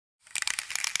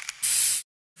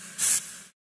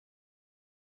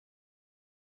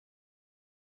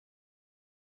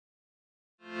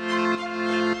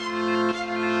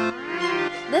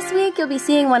This week you'll be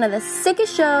seeing one of the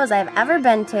sickest shows I've ever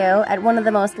been to at one of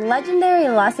the most legendary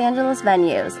Los Angeles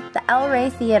venues, the El Rey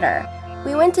Theater.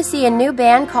 We went to see a new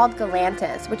band called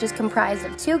Galantis, which is comprised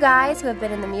of two guys who have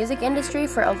been in the music industry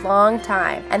for a long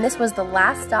time, and this was the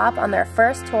last stop on their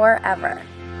first tour ever.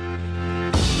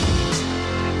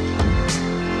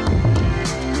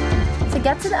 To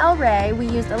get to the El Rey, we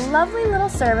used a lovely little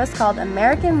service called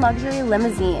American Luxury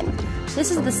Limousine. This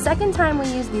is the second time we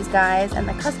use these guys, and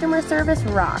the customer service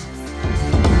rocks.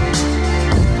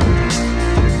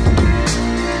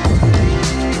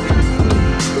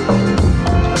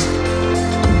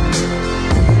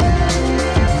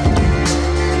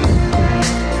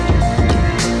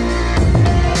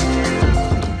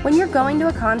 When you're going to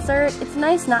a concert, it's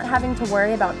nice not having to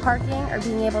worry about parking or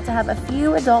being able to have a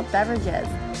few adult beverages.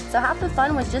 So half the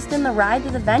fun was just in the ride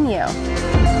to the venue.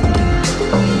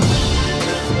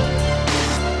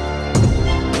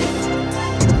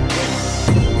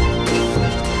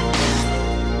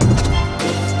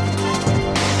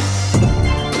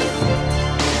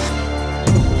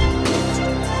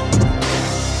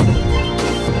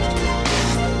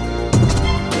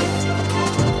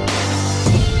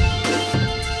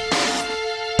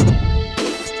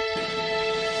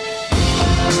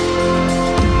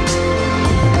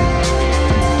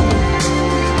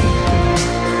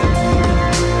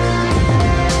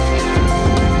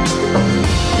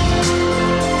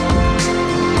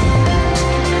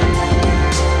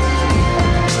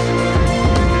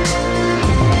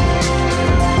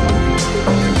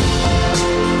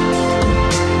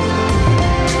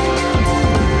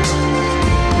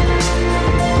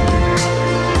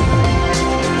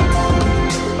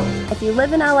 If you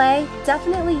live in LA,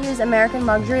 definitely use American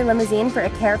Luxury Limousine for a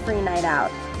carefree night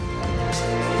out.